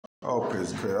Oh,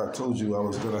 praise God. I told you I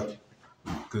was going to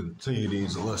continue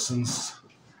these lessons.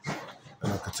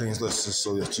 And I continue lessons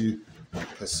so that you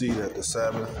can see that the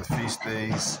Sabbath, the feast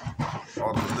days,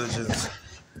 all the religions,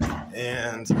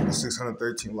 and the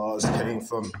 613 laws came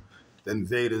from the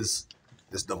invaders,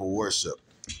 this double worship.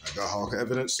 I got hard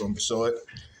evidence, so I'm going to show it.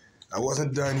 I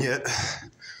wasn't done yet,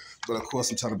 but of course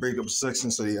I'm trying to break up a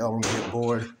section so y'all don't get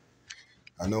bored.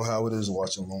 I know how it is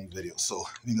watching long videos. So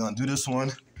we're going to do this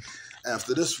one.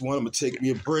 After this one, I'm going to take me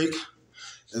a break,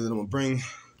 and then I'm going to bring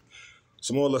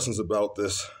some more lessons about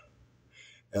this.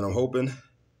 And I'm hoping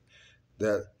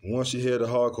that once you hear the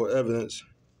hardcore evidence,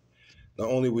 not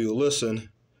only will you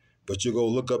listen, but you go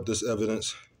look up this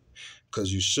evidence,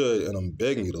 because you should, and I'm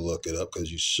begging you to look it up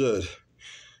because you should.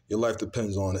 Your life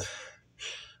depends on it.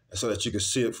 And so that you can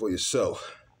see it for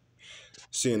yourself.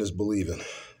 Seeing is believing.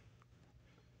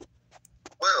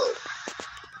 Well,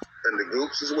 and the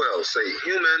groups as well say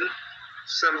human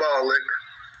symbolic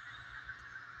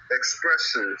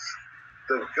expressions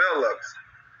developed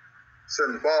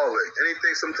symbolic.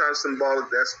 Anything sometimes symbolic,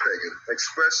 that's pagan.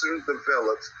 Expression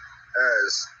developed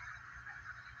as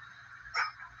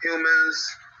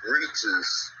humans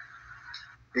reaches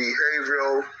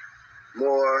behavioral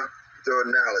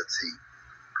modernality.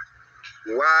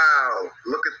 Wow,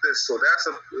 look at this. So that's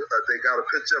they got a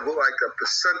picture of like a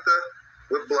placenta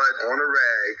with blood on a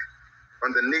rag.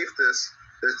 Underneath this,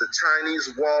 there's the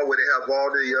Chinese wall where they have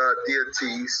all the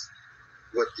deities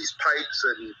with these pipes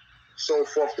and so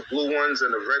forth, the blue ones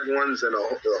and the red ones, and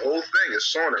the whole thing is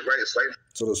showing it, right? It's like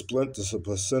so the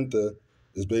placenta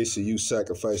is basically you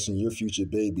sacrificing your future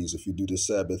babies if you do the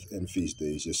Sabbath and feast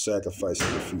days. You're sacrificing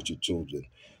your future children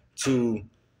to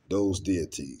those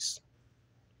deities.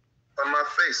 On my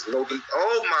face, Logan.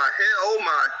 Oh my head, oh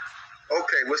my.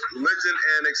 Okay, what's religion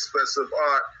and expressive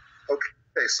art?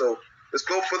 Okay, so let's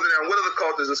go further down. What other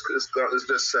cultures is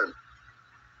this sin?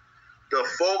 The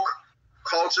folk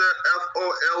culture,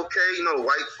 F-O-L-K, you know,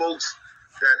 white folks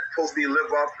that supposedly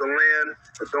live off the land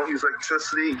but don't use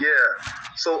electricity. Yeah.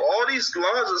 So all these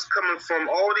laws is coming from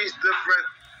all these different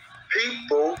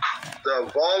people,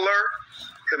 the Valar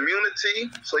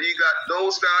community. So you got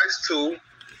those guys too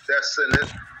that's in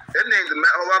it. They named a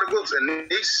lot of groups,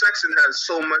 and each section has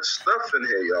so much stuff in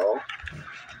here, y'all.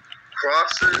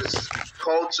 Crosses,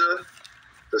 culture,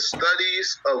 the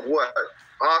studies of what?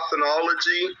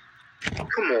 Ornithology.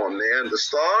 Come on, man. The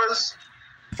stars,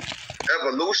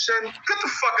 evolution. Get the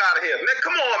fuck out of here, man.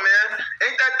 Come on, man.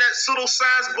 Ain't that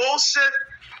pseudoscience bullshit?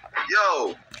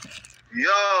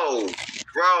 Yo,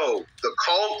 bro. The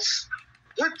cults.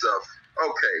 What the?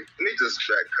 Okay, let me just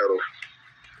backpedal.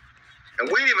 And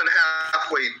we even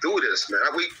halfway through this,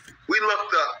 man. We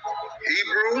looked up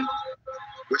Hebrew,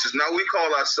 which is now we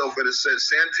call ourselves, but it says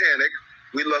satanic.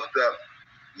 We looked up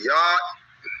Yah,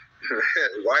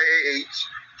 Y-A-H.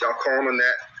 Y'all calling on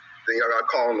that. Then y'all got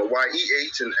calling the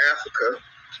Y-E-H in Africa.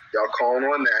 Y'all calling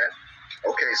on that.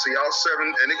 Okay, so y'all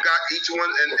serving, and it got each one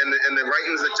and the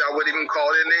writings that y'all would even call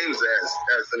their names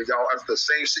as y'all as the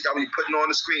same shit y'all be putting on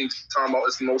the screen talking about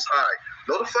it's the Most High.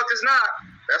 No, the fuck is not.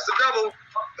 That's the devil.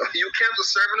 You camps are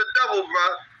serving the devil, bro.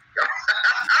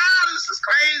 This is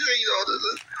crazy, you know.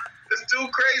 This is too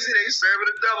crazy. They serving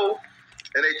the devil,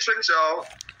 and they tricked y'all.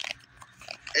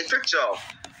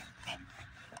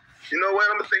 You know what?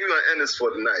 I'm gonna think we're gonna end this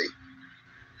for tonight.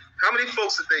 How many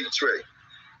folks did they trick?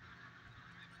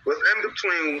 Within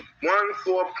between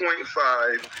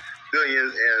 4.5 billion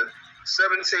and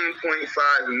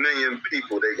 17.5 million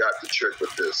people, they got the trick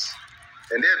with this,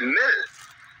 and they admit it.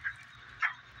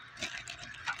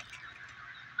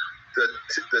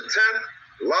 The 10th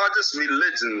largest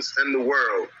religions in the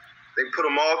world, they put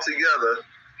them all together,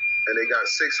 and they got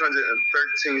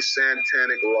 613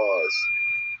 satanic laws.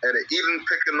 And they're even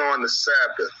picking on the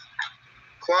Sabbath.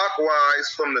 Clockwise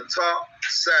from the top,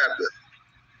 Sabbath.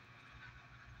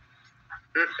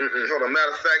 Hold on,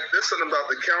 matter of fact, there's something about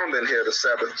the calendar in here, the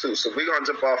Sabbath too. So we're going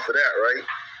to jump off of that, right?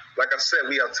 Like I said,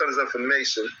 we have tons of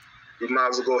information. We might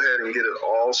as well go ahead and get it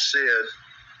all shared.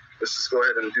 Let's just go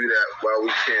ahead and do that while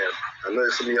we can. I know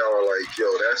some of y'all are like, yo,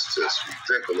 that's just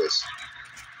ridiculous.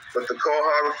 But the cold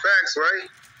hard facts, right?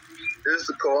 Here's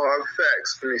the cold hard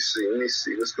facts. Let me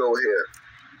see. Let's go here.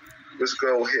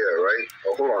 Right?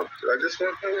 Oh, hold on. Did I just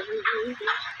want?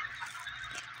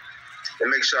 And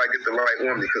make sure I get the right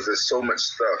one because there's so much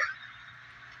stuff.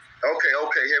 Okay.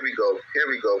 Here we go.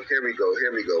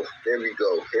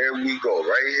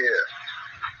 Right here.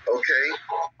 Okay.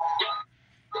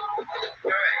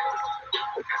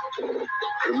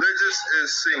 Religious is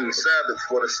seen Sabbath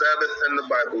for the Sabbath in the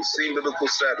Bible. Seen biblical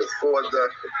Sabbath for the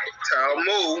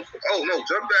Talmud. Oh no,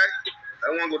 jump back. I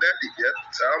don't want to go that deep yet.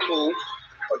 Talmud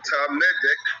or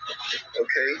Talmudic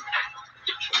Okay?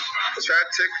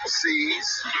 Tratic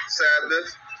sees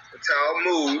Sabbath,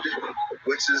 Talmud,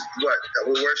 which is what? That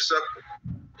will worship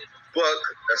book.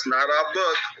 That's not our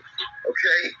book.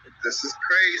 Okay? This is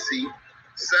crazy.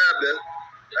 Sabbath,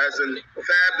 as in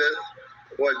Sabbath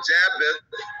or Jabbeth.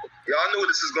 Y'all knew what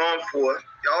this is going for.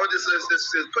 Y'all just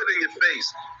put it in your face.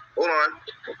 Hold on.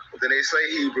 Then they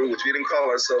say Hebrew, which we didn't call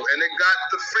ourselves. And they got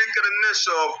the freaking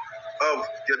initial of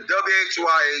your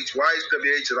WHYH,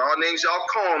 YHWH, and all names y'all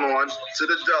calling on to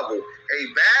the double. A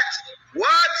bat?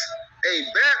 What? A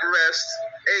bat rest?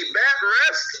 A bat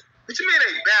rest? What you mean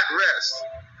a bat rest?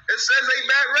 It says a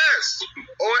bat rest.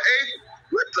 Or a,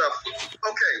 what the,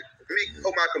 okay, let me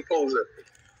hold my composure.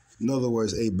 In other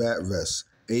words, a bat rest,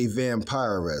 a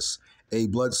vampire rest, a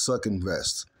blood-sucking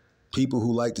rest. People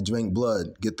who like to drink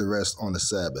blood get the rest on the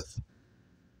Sabbath.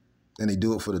 And they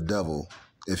do it for the devil.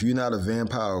 If you're not a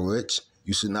vampire witch,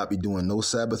 you should not be doing no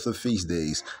Sabbath or feast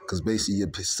days, because basically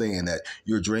you're saying that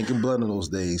you're drinking blood on those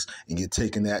days and you're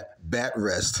taking that bat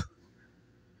rest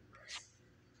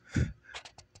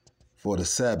for the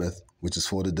Sabbath, which is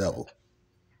for the devil.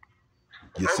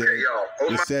 You're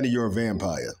saying that you're a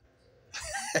vampire.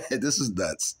 This is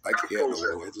nuts. I can't.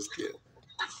 I just can't.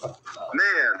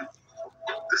 Man,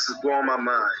 this is blowing my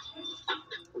mind.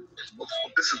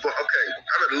 This is okay.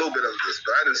 I read a little bit of this,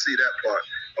 but I didn't see that part.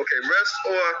 Okay, rest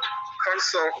or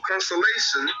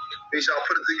consolation means y'all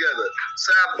put it together.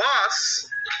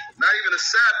 Sabbath, not even a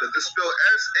Sabbath. It's spelled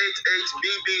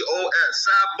Shhbbos.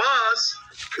 Sabbath.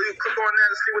 Will you click on that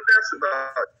and see what that's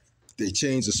about? They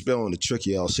changed the spelling to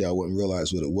tricky. I'll say I wouldn't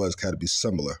realize what it was. Had to be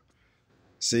similar.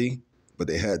 See? But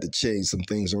they had to change some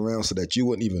things around so that you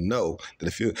wouldn't even know that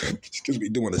if you're,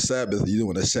 doing a Sabbath, you're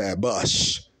doing a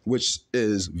Sabbath, which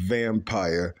is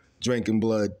vampire, drinking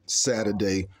blood,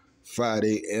 Saturday,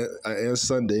 Friday, and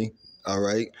Sunday, all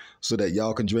right? So that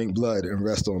y'all can drink blood and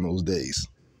rest on those days.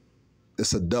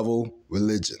 It's a devil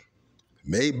religion.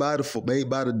 Made by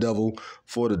the devil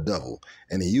for the devil.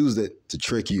 And he used it to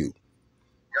trick you.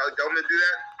 Y'all don't do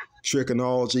that?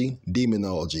 Trickonology,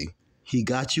 demonology. He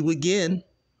got you again.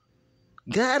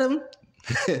 Got him.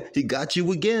 He got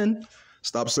you again.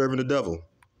 Stop serving the devil.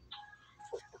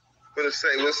 Let's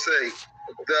say, the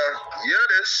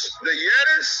Yiddish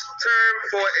term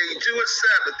for a Jewish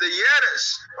Sabbath, the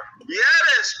Yiddish,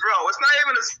 bro. It's not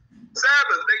even a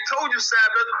Sabbath. They told you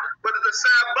Sabbath, but it's a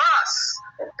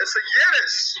Sabbath. It's a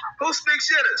Yiddish. Who speaks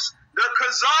Yiddish? The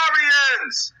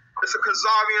Khazarians. It's a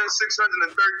Khazarian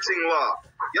 613 law.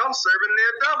 Y'all serving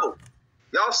their devil.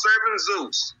 Y'all serving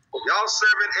Zeus. Y'all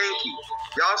serving Enki.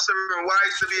 Y'all serving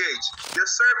YHWH. You're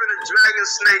serving the Dragon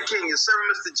Snake King. You're serving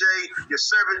Mr. J. You're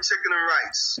serving chicken and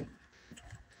rice.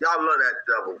 Y'all love that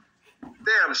devil.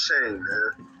 Damn shame,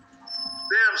 man.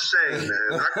 Damn shame,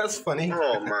 man. That's funny.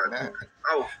 Oh, my.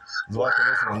 Oh, wow.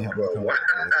 Wow.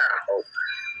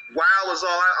 Wow is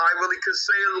all I really could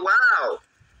say is wow.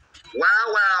 Wow,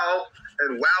 wow,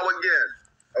 and wow again.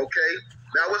 Okay?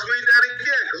 Now let's read that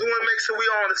again, because we want to make sure we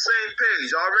are on the same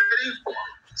page. Y'all ready?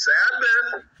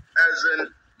 Sabbath, as in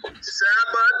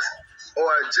Sabbath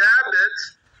or Jabbeth,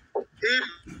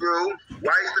 Hebrew,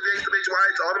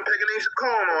 YHWH, all them pagan names you're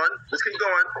calling on. Let's keep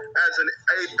going. As in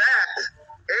a bat,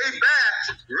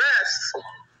 rest.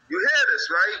 You hear this,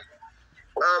 right?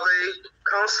 Of a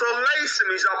consolation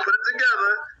means y'all put it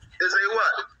together is a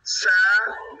what?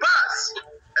 Sabbath.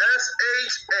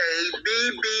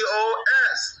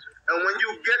 Shabbos. And when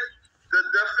you get the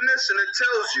definition, it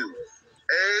tells you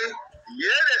a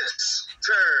Yiddish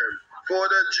term for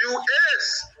the Jewish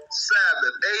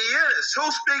Sabbath. A Yiddish. Who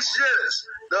speaks Yiddish?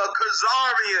 The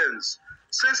Khazarians.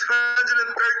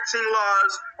 613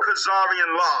 laws,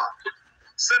 Khazarian law.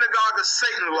 Synagogue of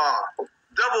Satan law.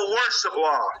 Devil worship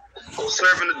law.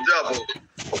 Serving the devil.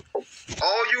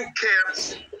 All you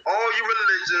camps, all you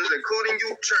religions, including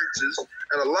you churches,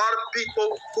 and a lot of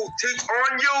people who teach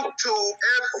on YouTube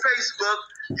and Facebook,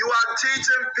 you are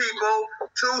teaching people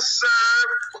to serve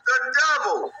the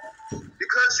devil.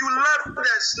 Because you love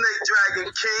that snake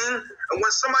dragon king, and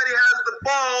when somebody has the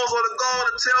balls or the gall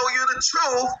to tell you the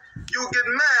truth, you get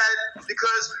mad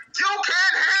because you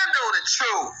can't handle the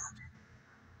truth.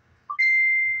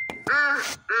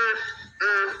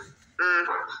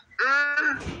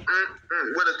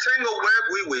 With a tangle web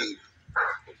we weave.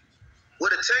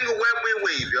 With a tangle web we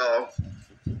weave, y'all.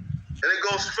 And it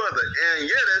goes further. And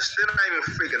Yiddish, they're not even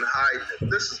freaking hiding it.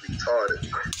 This is retarded.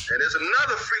 And there's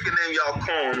another freaking name y'all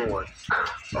calling on.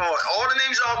 Oh, all the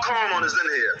names y'all calling on is in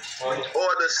here. Or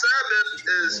the Sabbath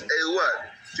is a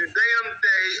what? Judean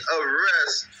day of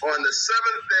rest on the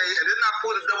seventh day. And then I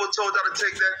put the devil told y'all to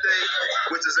take that day,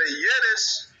 which is a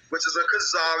Yiddish, which is a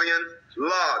Khazarian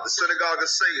law, the synagogue of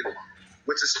Satan.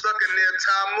 which is stuck in their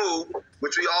Talmud,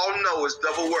 which we all know is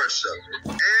double worship.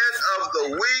 And of the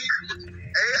weak,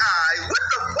 AI, what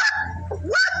the what?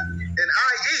 What? And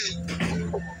IE.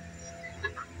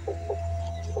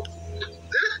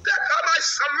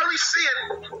 I'm really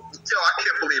seeing, yo, I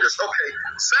can't believe this. Okay,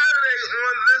 Saturday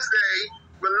on this day,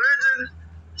 religion,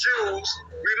 Jews,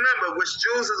 remember, which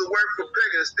Jews is a word for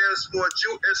pagan, stands for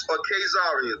Jewish or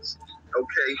Khazarians.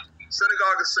 Okay,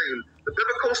 synagogue of Satan. The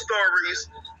biblical stories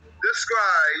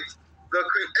describe the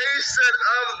creation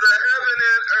of the heaven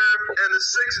and earth and the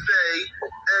sixth day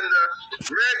and the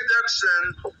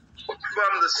redemption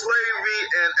from the slavery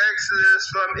and exodus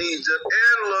from Egypt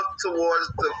and look towards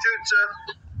the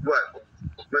future, what?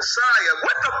 Messiah.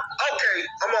 What the? Okay,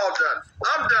 I'm all done.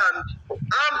 I'm done.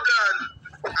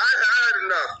 I had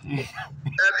enough.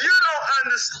 If you don't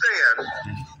understand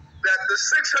that the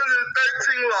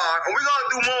 613 law, and we're going to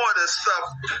do more of this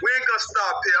stuff, we ain't going to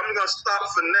stop here. I'm going to stop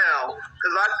for now,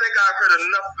 because I think I've heard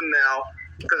enough for now,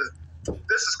 because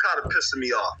this is kind of pissing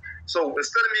me off. So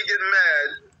instead of me getting mad,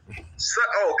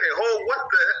 what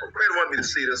the heck? Craig wanted me to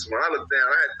see this one. I looked down.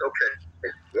 Okay,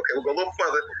 we'll go a little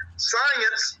further.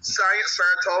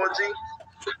 Scientology.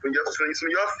 When your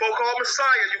folk called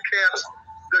Messiah, you camps.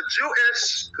 The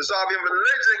Jewish Khazarian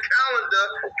religion calendar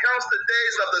counts the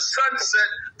days of the sunset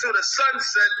to the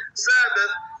sunset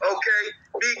Sabbath, okay,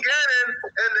 beginning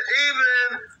in the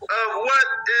evening of what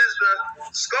is the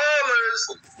scholars'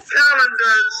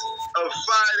 calendars of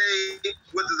Friday,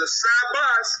 which is a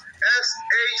Sabbath, Shabbos,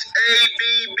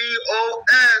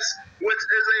 which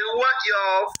is a what,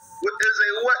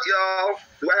 y'all?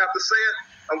 Do I have to say it?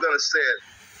 I'm going to say it.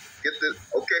 Get this.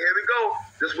 Okay, here we go.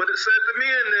 This is what it says to me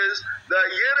is the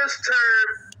Yiddish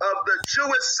term of the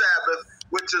Jewish Sabbath,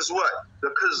 which is what?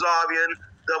 The Khazarian,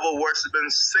 devil-worshipping,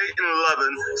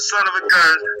 Satan-loving, son of a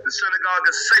gun, the synagogue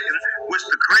of Satan, which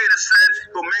the Creator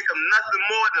said will make them nothing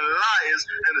more than liars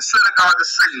and the synagogue of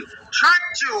Satan.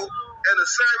 Tricked you into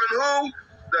serving who?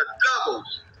 The devil.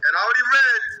 And I already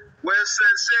read where it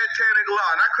said satanic law,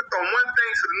 and I clicked on one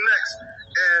thing to the next,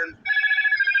 and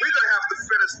we're going to have to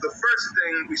finish the first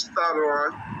thing we started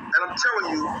on, and I'm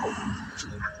telling you,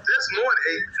 there's more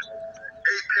than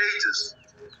eight pages,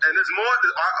 and there's more,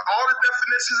 all the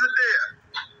definitions are there,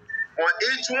 on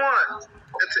each one,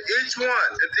 into each one.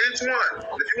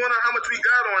 If you want to know how much we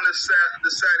got on this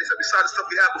Saturday, besides the stuff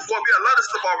we had before, we had a lot of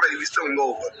stuff already we still didn't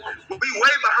go over. We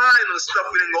way behind on the stuff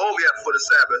we didn't go over yet for the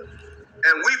Sabbath.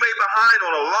 And we way behind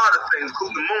on a lot of things,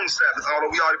 including the moon Sabbath,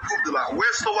 although we already proved a lot.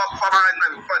 We're so up behind,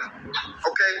 not even funny.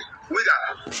 Okay? We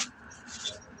got it.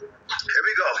 Here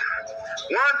we go.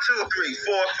 1, 2, 3,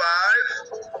 4,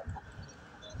 5,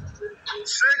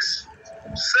 6,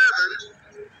 7,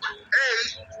 8,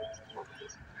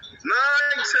 9, 10,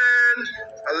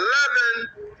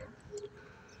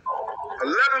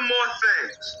 11 more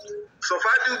things. So if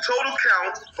I do total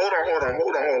count,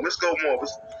 hold on. Let's go more.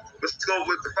 Let's go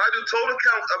with, if I do total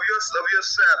count of your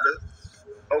Sabbath,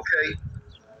 okay,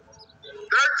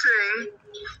 13,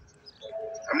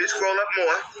 let me scroll up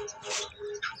more.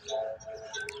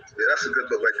 Yeah, that's a good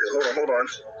book right there. Hold on.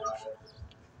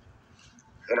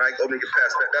 When I go and get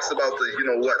past that, that's about the, you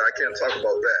know what, I can't talk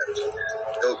about that.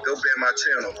 They'll ban my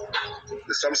channel.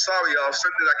 So I'm sorry, y'all,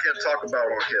 something I can't talk about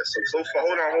on here. So far,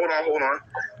 hold on.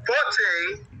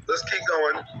 14, let's keep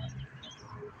going.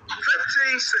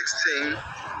 15, 16,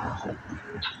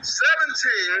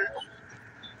 17,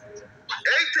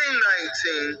 18,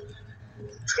 19,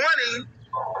 20,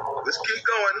 let's keep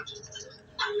going.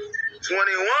 21,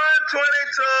 22,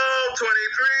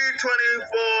 23, 24,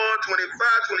 25,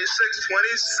 26,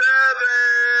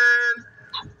 27,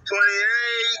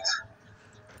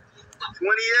 28,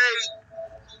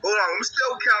 28. Hold on, I'm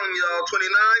still counting, y'all.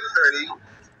 29, 30,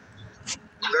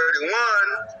 31,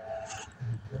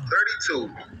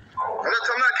 32. I'm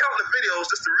not counting the videos,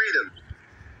 just to read them.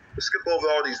 Let's skip over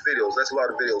all these videos. That's a lot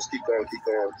of videos. Keep going.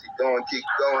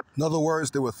 In other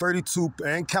words, there were 32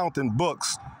 and counting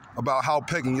books about how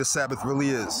pagan your Sabbath really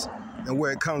is and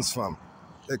where it comes from.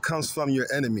 It comes from your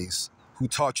enemies who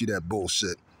taught you that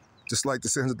bullshit. Just like the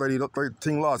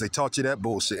 613 laws, they taught you that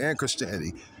bullshit, and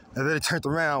Christianity. And then they turned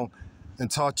around and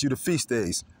taught you the feast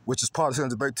days, which is part of the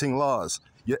 613 laws.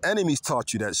 Your enemies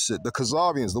taught you that shit. The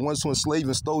Khazarians, the ones who enslaved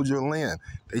and stole your land,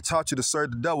 they taught you to serve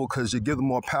the devil because you give them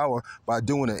more power by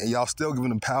doing it, and y'all still giving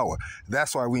them power.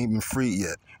 That's why we ain't been free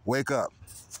yet. Wake up.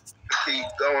 Keep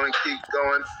going.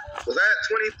 Was I at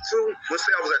 22? Let's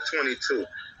say I was at 22.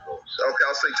 Okay,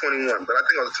 I'll say 21, but I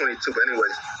think I was 22. But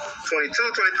anyways, 22,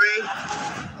 23.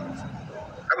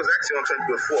 I was actually on 22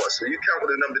 before, so you count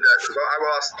with the number that, because I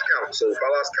lost count. So if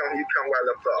I lost count, you count where I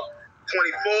left off.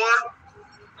 24,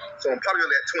 So I'm probably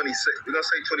only at 26. We're going to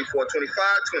say 24, 25,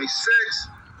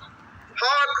 26.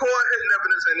 Hardcore hidden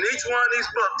evidence in each one of these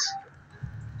books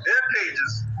and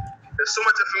pages. There's so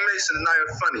much information, it's not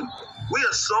even funny. We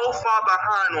are so far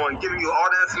behind on giving you all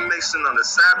the information on the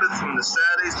Sabbath, from the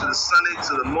Saturdays to the Sunday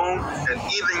to the moon, and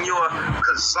even your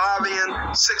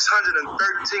Khazarian 613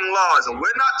 laws. And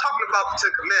we're not talking about the Ten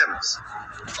Commandments.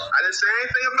 I didn't say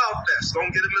anything about that, so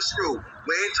don't get it misconstrued.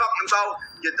 We ain't talking about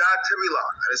your dietary law.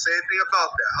 I didn't say anything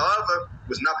about that. However,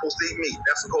 we're not supposed to eat meat.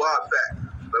 That's a cold hard fact.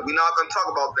 But we're not going to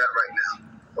talk about that right now.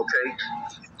 Okay?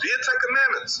 Do your Ten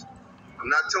Commandments. I'm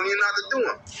not telling you not to do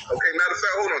them. Okay, matter of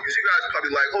fact, hold on, because you guys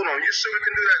probably like, hold on, you sure we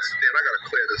can do that? Damn, I got to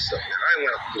clear this up, man. I ain't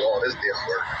want to do all this damn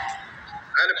work.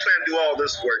 I didn't plan to do all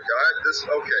this work,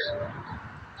 y'all. Okay.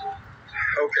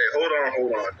 Okay,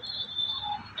 hold on.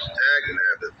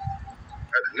 Dagnabbit.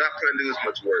 I did not plan to do this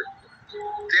much work.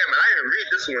 Damn it, I didn't read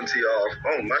this one to y'all.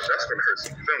 Oh, that's going to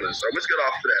hurt some feelings. So let's get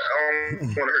off of that. I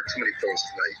don't want to hurt too many feelings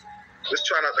tonight. Let's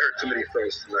try not to hurt too many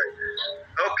feelings tonight.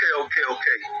 Okay. Oh,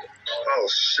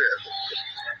 shit.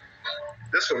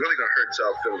 This one really gonna hurt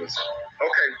y'all feelings.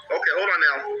 Okay, hold on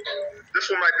now. This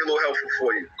one might be a little helpful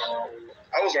for you.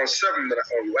 I was on 7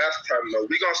 last time, though.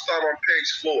 We're gonna start on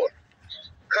page 4.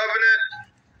 Covenant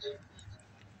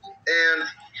and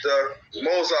the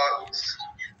Movads.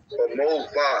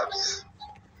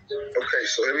 Okay,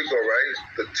 so here we go, right?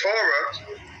 The Torah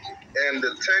and the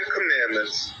Ten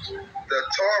Commandments. The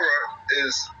Torah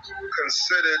is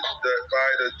considered by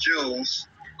the Jews,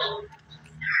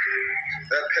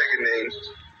 that pagan name,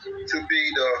 to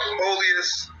be the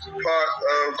holiest part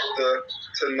of the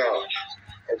Tanakh.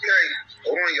 Okay,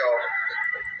 hold on, y'all.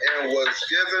 And was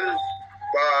given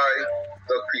by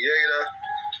the creator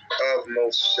of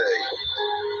Moshe.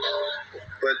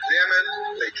 But damn it,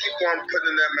 they keep on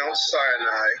putting that Mount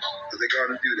Sinai, because they're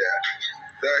going to do that.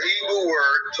 The Hebrew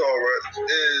word Torah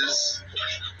is...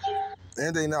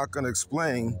 And they're not going to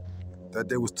explain that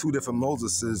there was 2 different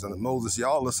Moseses, and the Moses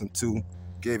y'all listened to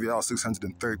gave y'all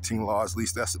 613 laws. At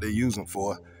least that's what they use them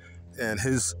for. And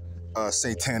his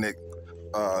satanic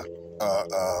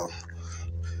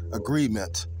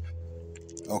agreement.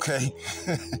 Okay?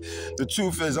 The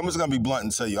truth is, I'm just going to be blunt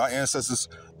and tell you, our ancestors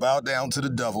bowed down to the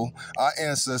devil. Our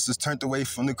ancestors turned away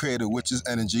from the creator, which is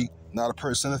energy, not a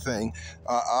person, a thing.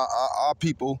 Our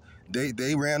people,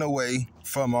 they ran away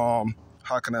from,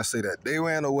 how can I say that? They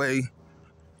ran away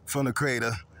from the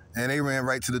creator, and they ran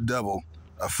right to the devil,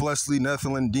 a fleshly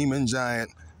Nephilim demon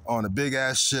giant on a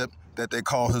big-ass ship that they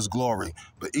call his glory.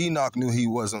 But Enoch knew he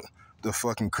wasn't the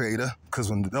fucking creator, because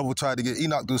when the devil tried to get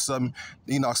Enoch to do something,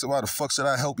 Enoch said, why the fuck should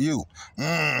I help you?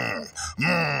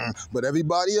 But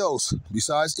everybody else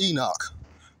besides Enoch,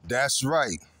 that's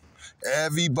right,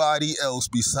 everybody else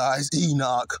besides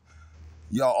Enoch,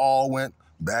 y'all all went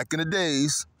back in the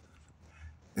days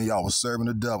and y'all was serving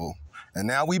the devil. And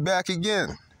now we back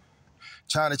again,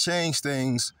 trying to change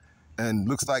things, and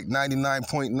looks like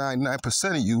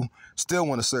 99.99% of you still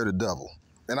want to serve the devil.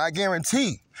 And I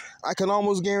can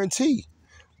almost guarantee,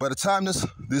 by the time this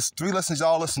 3 lessons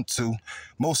y'all listen to,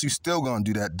 most of you still gonna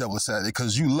do that double Saturday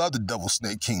because you love the double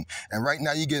snake king. And right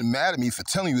now you're getting mad at me for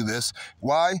telling you this.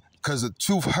 Why? Because the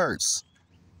truth hurts.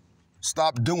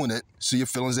 Stop doing it so your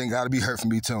feelings ain't gotta be hurt from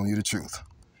me telling you the truth.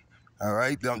 All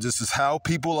right? This is how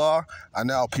people are. I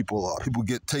know how people are. People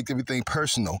take everything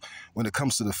personal when it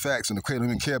comes to the facts, and the creator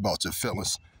doesn't care about your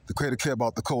feelings. The creator care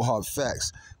about the cold hard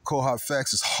facts. Cold hard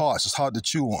facts is harsh. It's hard to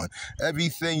chew on.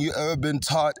 Everything you ever been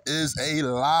taught is a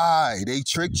lie. They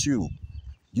tricked you.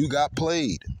 You got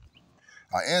played.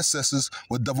 Our ancestors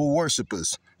were devil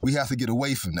worshippers. We have to get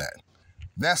away from that.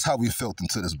 That's how we felt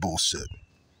into this bullshit.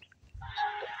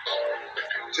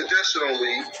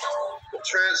 Traditionally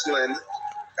translated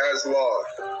as law,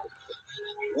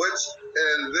 which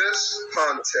in this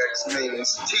context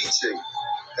means teaching,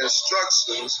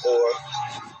 instructions, or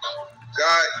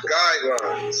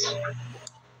guidelines.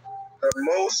 The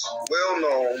most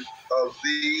well-known of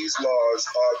these laws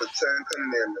are the Ten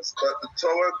Commandments, but the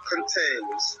Torah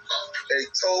contains a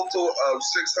total of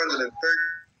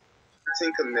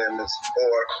 613 commandments,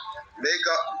 or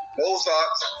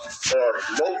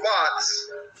Movats,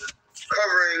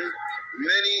 covering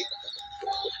many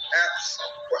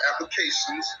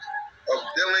applications of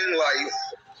dealing life,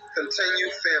 continue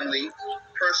family,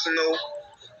 personal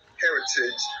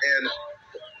heritage, and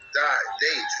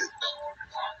deity.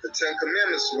 The Ten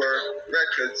Commandments were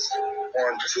records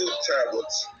on 2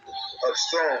 tablets of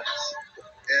stones,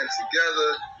 and together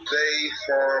they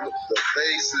form the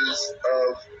basis of.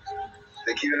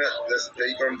 They're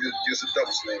going to use a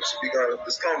double name. So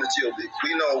it's called the GOD.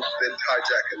 We know they're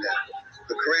hijacking that.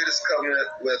 The Creator's covenant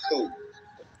with who?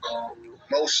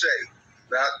 Moshe,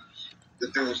 not the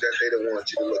dudes that they don't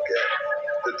want you to look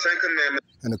at. The Ten Commandments.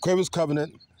 In the Cribbers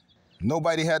Covenant,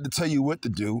 nobody had to tell you what to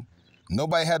do.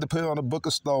 Nobody had to put it on a book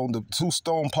of stone. The 2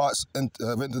 stone parts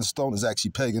written in stone is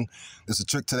actually pagan. There's a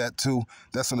trick to that too.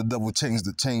 That's when the devil changed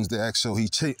the actual. He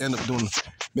ended up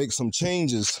making some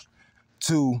changes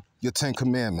to your 10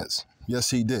 Commandments. Yes,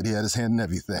 he did. He had his hand in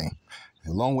everything.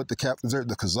 Along with the captains,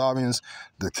 the Khazarians,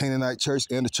 the Canaanite church,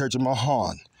 and the Church of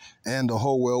Mahan, and the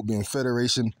whole world being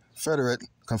confederate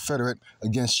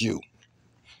against you.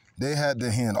 They had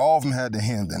their hand, all of them had their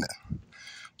hand in it.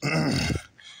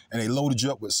 And they loaded you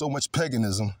up with so much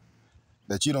paganism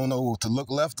that you don't know to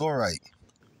look left or right.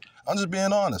 I'm just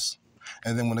being honest.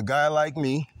 And then when a guy like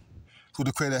me, who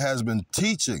the Creator has been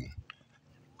teaching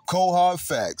cold hard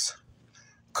facts,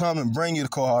 come and bring you the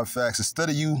cold hard facts, instead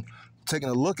of you taking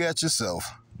a look at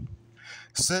yourself,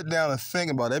 sit down and think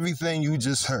about everything you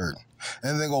just heard,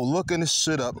 and then go looking this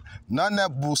shit up. Not in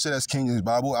that bullshit that's King James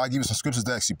Bible. I'll give you some scriptures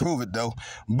to actually prove it though,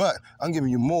 but I'm giving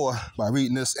you more by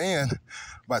reading this and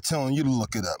by telling you to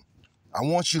look it up. I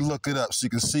want you to look it up so you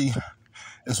can see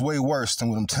it's way worse than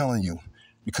what I'm telling you,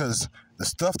 because the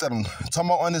stuff that I'm talking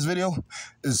about on this video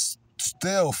is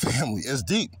still, family, it's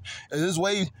deep. It is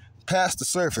way past the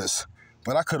surface,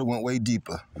 but I could have went way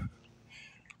deeper.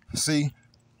 See,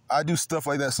 I do stuff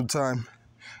like that sometimes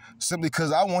simply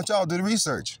because I want y'all to do the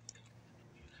research.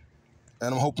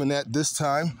 And I'm hoping that this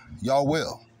time y'all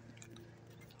will.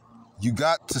 You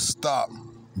got to stop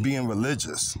being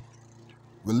religious.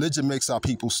 Religion makes our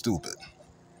people stupid.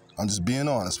 I'm just being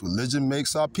honest. Religion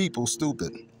makes our people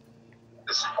stupid.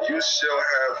 You shall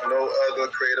have no other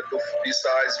creator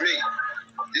besides me.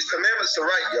 These commandments are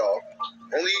right, y'all.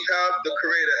 Only have the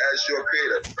Creator as your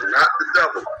creator, not the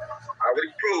devil. I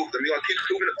already proved, and we're going to keep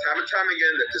proving it time and time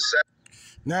again that the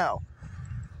Sabbath. Now,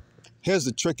 here's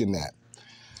the trick in that.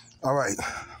 All right.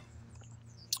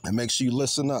 And make sure you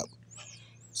listen up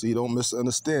so you don't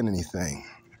misunderstand anything.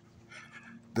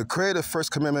 The Creator's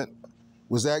first commandment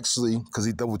was actually, because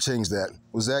he double changed that,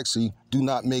 was actually do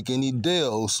not make any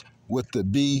deals with the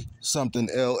B something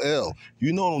LL.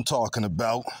 You know what I'm talking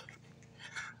about.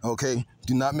 Okay?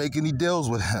 Do not make any deals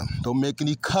with him. Don't make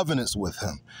any covenants with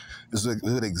him. It's what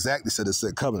it exactly said. It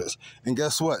said covenants. And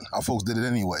guess what? Our folks did it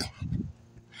anyway.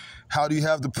 How do you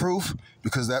have the proof?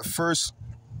 Because that first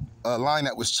line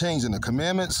that was changed in the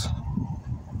commandments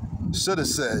should have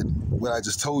said what I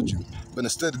just told you. But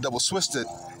instead, the devil switched it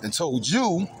and told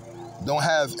you don't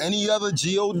have any other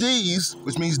GODs,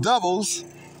 which means doubles,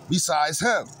 besides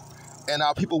him. And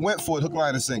our people went for it, hook,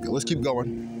 line, and sinker. Let's keep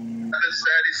going.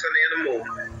 Saturday, Sunday, and the moon.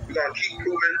 We're going to keep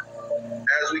proving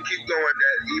as we keep going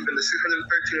that even the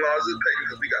 613 laws is pagan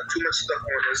because we got too much stuff on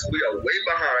this. We are way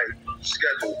behind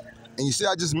schedule. And you see,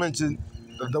 I just mentioned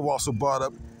the devil also brought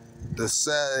up the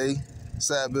Saturday,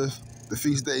 Sabbath, the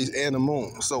feast days, and the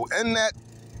moon. So in that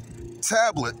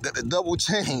tablet that the devil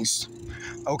changed,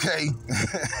 okay,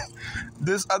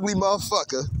 this ugly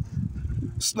motherfucker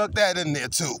snuck that in there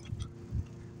too.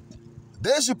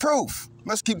 There's your proof.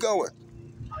 Let's keep going.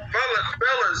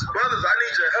 Fellas, brothers, I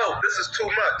need your help. This is too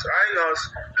much.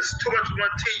 This is too much for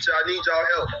one teacher. I need y'all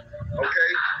help.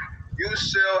 Okay? You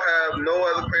shall have no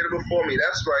other creator before me.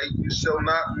 That's right. You shall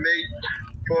not make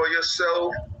for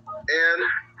yourself an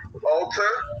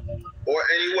altar or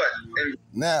any what?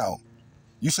 Now,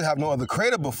 you should have no other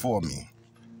creator before me.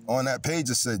 On that page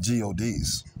it said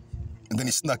GODs. And then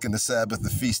he snuck in the Sabbath, the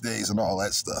feast days, and all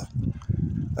that stuff.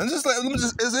 And it is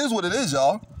what it is,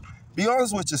 y'all. Be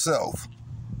honest with yourself.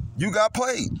 You got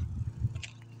played.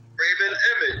 Graven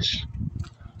image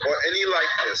or any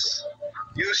likeness.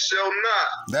 You shall not.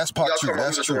 That's part true.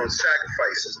 That's true. Doing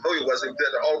sacrifices. No, he wasn't.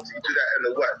 Did the altar. You do that in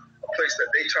the what? A place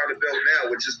that they trying to build now,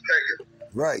 which is pagan.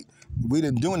 Right. We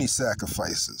didn't do any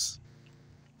sacrifices.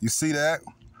 You see that?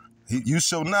 You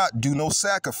shall not do no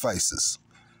sacrifices.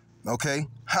 Okay?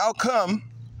 How come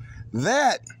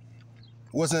that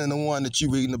wasn't in the one that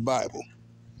you read in the Bible?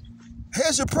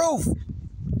 Here's your proof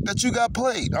that you got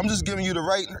played. I'm just giving you the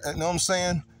right, you know what I'm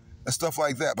saying? And stuff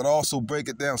like that. But also break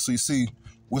it down so you see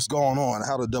what's going on,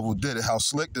 how the devil did it, how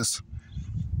slick this.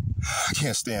 I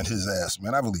can't stand his ass,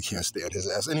 man. I really can't stand his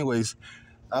ass. Anyways,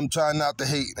 I'm trying not to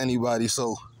hate anybody,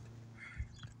 so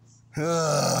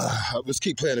let's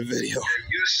keep playing the video.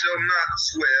 You shall not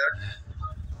swear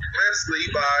expressly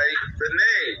by the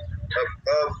name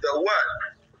of the what?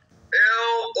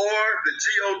 L or the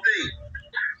G-O-D.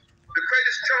 The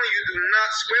Creator's telling you do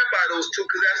not swear by those two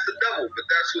because that's the devil, but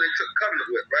that's who they took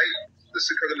covenant with, right? The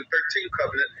 613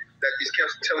 covenant that these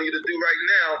camps are telling you to do right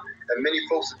now, and many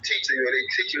folks are teaching you, and they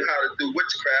teach you how to do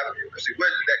witchcraft because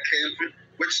that came from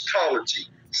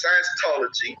witchology,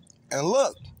 scientology. And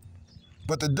look,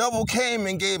 But the devil came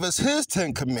and gave us his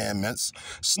 10 commandments,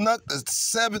 snuck the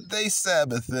 7th-day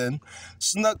Sabbath in,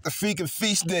 snuck the freaking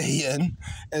feast day in,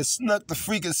 and snuck the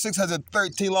freaking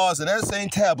 613 laws in that same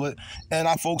tablet, and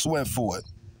our folks went for it.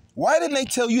 Why didn't they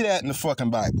tell you that in the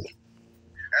fucking Bible?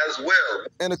 As well.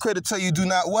 And the Creator tell you do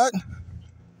not what?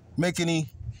 Make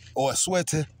any or swear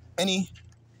to any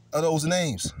of those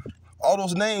names. All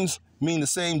those names mean the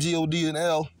same G-O-D and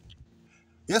L.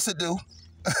 Yes, it do.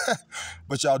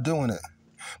 But y'all doing it.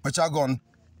 But y'all going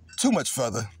too much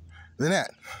further than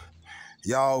that.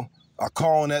 Y'all are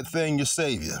calling that thing your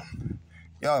savior.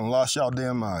 Y'all done lost y'all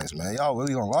damn minds, man. Y'all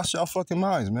really done lost y'all fucking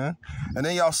minds, man. And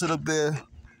then y'all sit up there.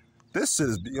 This shit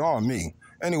is beyond me.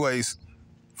 Anyways,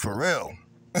 for real.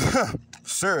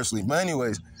 Seriously. But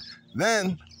anyways,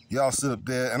 then y'all sit up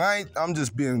there, and I'm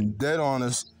just being dead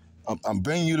honest. I'm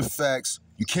bringing you the facts.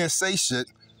 You can't say shit.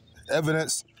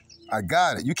 Evidence, I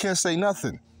got it. You can't say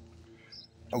nothing.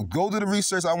 Oh, go do the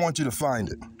research. I want you to find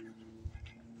it.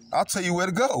 I'll tell you where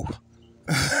to go.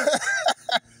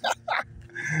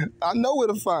 I know where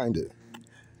to find it.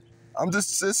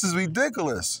 This is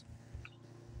ridiculous.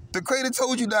 The Creator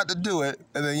told you not to do it,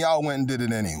 and then y'all went and did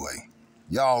it anyway.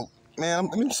 Y'all, man,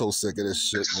 I'm so sick of this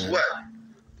shit, man. What?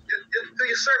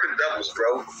 You're serving devils,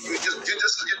 bro.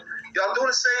 Y'all doing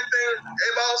the same thing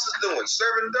everybody else is doing,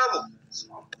 serving devils.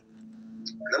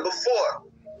 Number 4,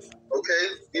 okay?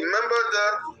 Remember the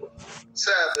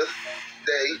Sabbath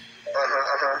day.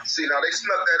 See, now they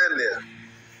snuck that in there.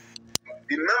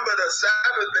 Remember the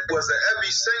Sabbath day was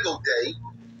every single day,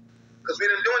 because we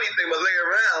didn't do anything but lay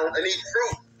around and eat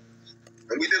fruit.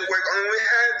 And we did work only when we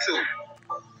had to.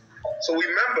 So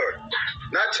remember,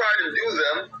 not try to do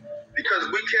them, because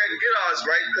we can't get ours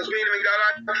right, because we ain't even got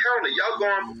our calendar. Y'all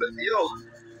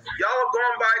are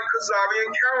going by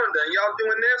Khazarian calendar, and y'all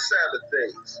doing their Sabbath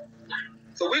things.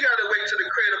 So we got to wait till the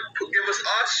Creator give us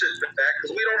our shit back,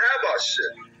 because we don't have our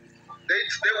shit.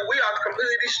 We are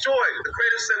completely destroyed. The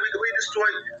Creator said we can be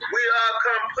destroyed. We are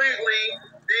completely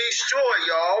destroyed,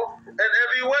 y'all, in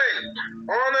every way.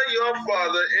 Honor your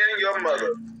father and your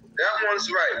mother. That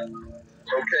one's right.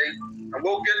 Okay? And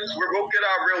we'll get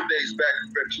our real days back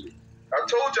eventually. I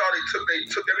told y'all they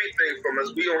took everything from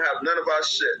us. We don't have none of our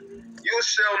shit. You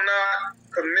shall not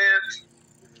commit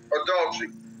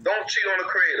adultery. Don't cheat on the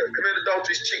Creator. Commit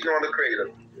adultery is cheating on the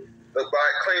Creator. But by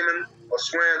claiming or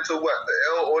swearing to what? The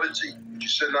L or the G. You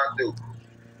should not do.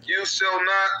 You shall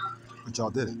not. But y'all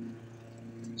did it.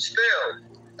 Steal.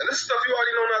 And this stuff you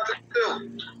already know not to do.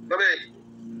 I mean,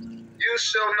 you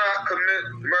shall not commit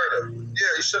murder.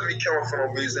 Yeah, you shouldn't be killing for no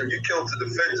reason. You killed to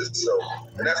defend yourself.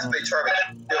 And that's what they try to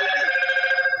kill you.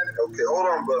 Okay, hold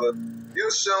on, brother. You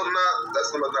shall not,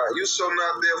 that's number 9. You shall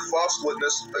not bear false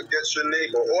witness against your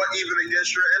neighbor or even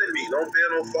against your enemy. Don't bear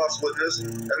no false witness.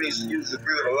 That means you use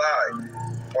agree with a lie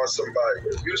on somebody.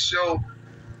 You shall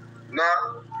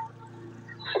not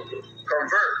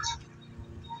convert.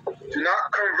 Do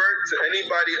not convert to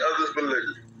anybody other's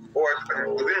religion. Or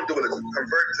we don't do it.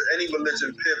 Convert to any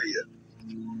religion, period.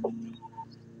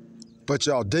 But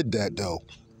y'all did that, though.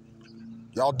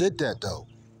 Y'all did that, though.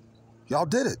 Y'all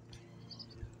did it.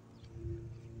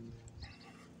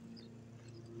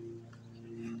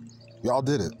 Y'all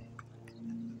did it.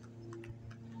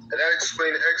 And that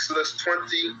explains Exodus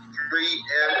 23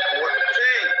 and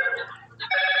 14.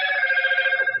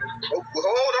 Oh,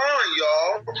 hold on,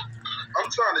 y'all. I'm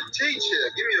trying to teach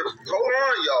here. Hold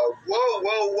on, y'all.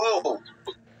 Whoa.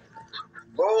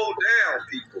 Hold down,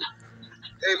 people.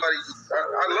 Everybody,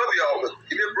 I love y'all, but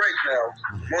give me a break now.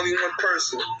 I'm only one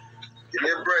person. Give me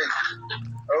a break.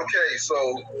 Okay, so,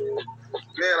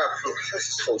 man, I feel this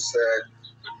is so sad.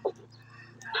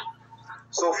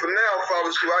 So for now,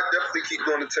 Father True, I definitely keep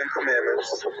doing the 10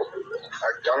 Commandments.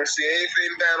 I don't see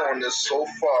anything bad on this so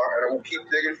far, and I will keep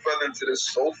digging further into this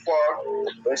so far.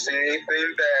 Don't see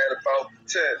anything bad about the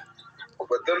 10.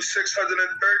 But them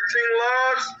 613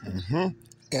 laws?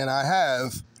 And I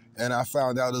have, and I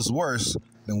found out it's worse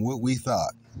than what we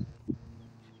thought.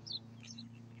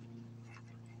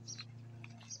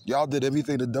 Y'all did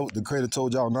everything the Creator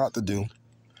told y'all not to do,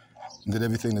 and did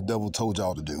everything the devil told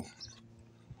y'all to do.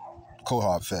 Cold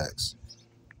hard facts.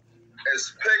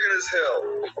 As pagan as hell.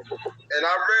 And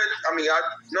I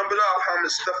numbered out how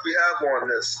much stuff we have on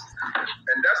this.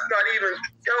 And that's not even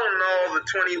counting all the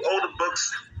 20 older books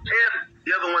and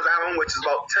the other ones I have on, which is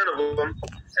about 10 of them.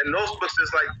 And those books,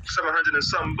 there's like 700 and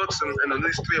something books, and at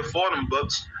least 3 or 4 of them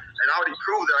books. And I already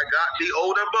proved that I got the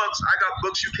older books. I got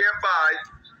books you can't buy,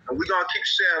 and we're going to keep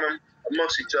sharing them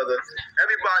amongst each other.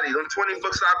 Everybody, them 20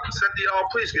 books I sent to y'all,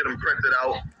 please get them printed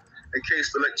out. In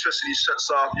case the electricity shuts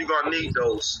off, you're going to need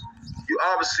those. You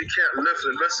obviously can't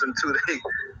listen to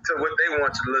to what they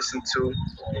want you to listen to.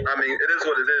 I mean, it is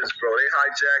what it is, bro. They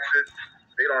hijacked it.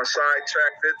 They done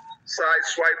sidetracked it,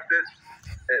 sideswiped it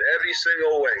in every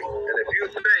single way. And if you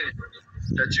think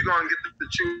that you're going to get the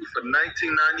truth for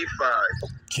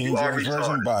 1995, King James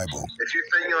Version Bible. if you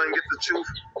think you're going to get the truth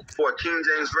for a King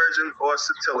James Version or a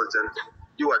Septuagint,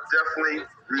 you are definitely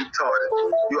retarded.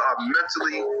 You are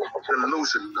mentally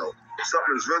delusional.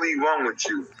 Something's really wrong with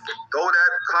you. Throw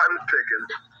that cotton picking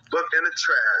book in the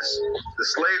trash. The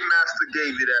slave master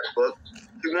gave you that book.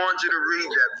 He wanted you to read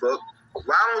that book.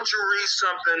 Why don't you read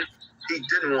something he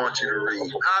didn't want you to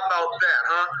read? How about that,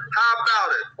 huh? How about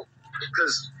it?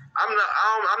 Because I'm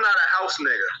not a house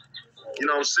nigga. You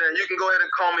know what I'm saying? You can go ahead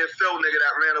and call me a field nigga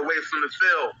that ran away from the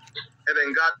field and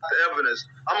then got the evidence.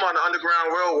 I'm on the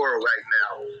Underground Railroad right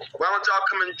now. Why don't y'all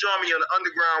come and join me on the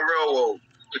Underground Railroad?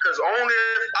 Because only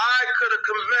if I could have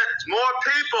convinced more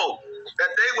people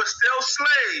that they were still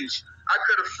slaves, I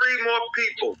could have freed more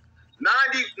people.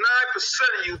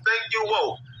 99% of you think you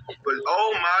woke. But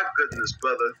oh my goodness,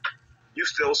 brother, you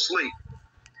still sleep.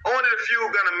 Only the few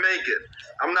are gonna make it.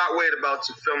 I'm not worried about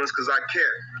your feelings because I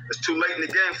can't. It's too late in the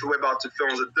game to worry about your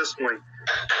feelings at this point.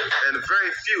 And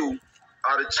very few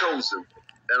are the chosen.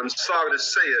 And I'm sorry to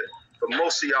say it, but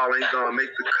most of y'all ain't gonna make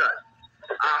the cut.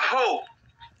 I hope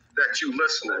that you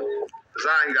listening, because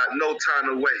I ain't got no time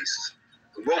to waste.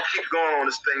 We'll keep going on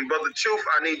this thing. Brother Truth,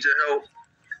 I need your help.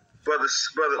 Brother,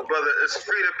 it's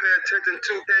free to pay attention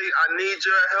 2K. I need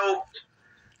your help.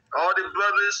 All the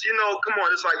brothers, you know, come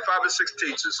on, it's like 5 or 6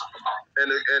 teachers.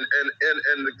 And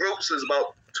the groups is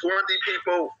about 20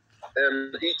 people,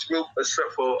 and each group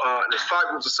except for, there's 5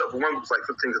 groups except for one group's like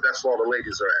 15, because that's where all the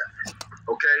ladies are at.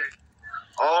 Okay?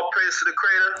 All praise to the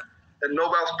Creator, and no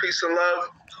else peace and love.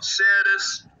 Share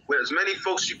this with as many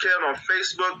folks you can on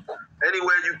Facebook,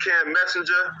 anywhere you can,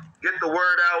 Messenger. Get the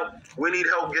word out. We need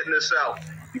help getting this out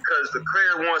because the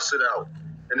Creator wants it out.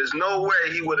 And there's no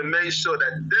way he would have made sure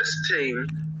that this team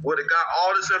would have got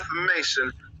all this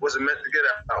information wasn't meant to get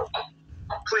out.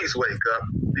 Please wake up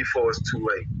before it's too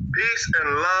late. Peace and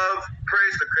love.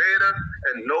 Praise the Creator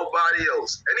and nobody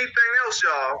else. Anything else,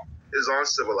 y'all, is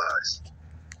uncivilized.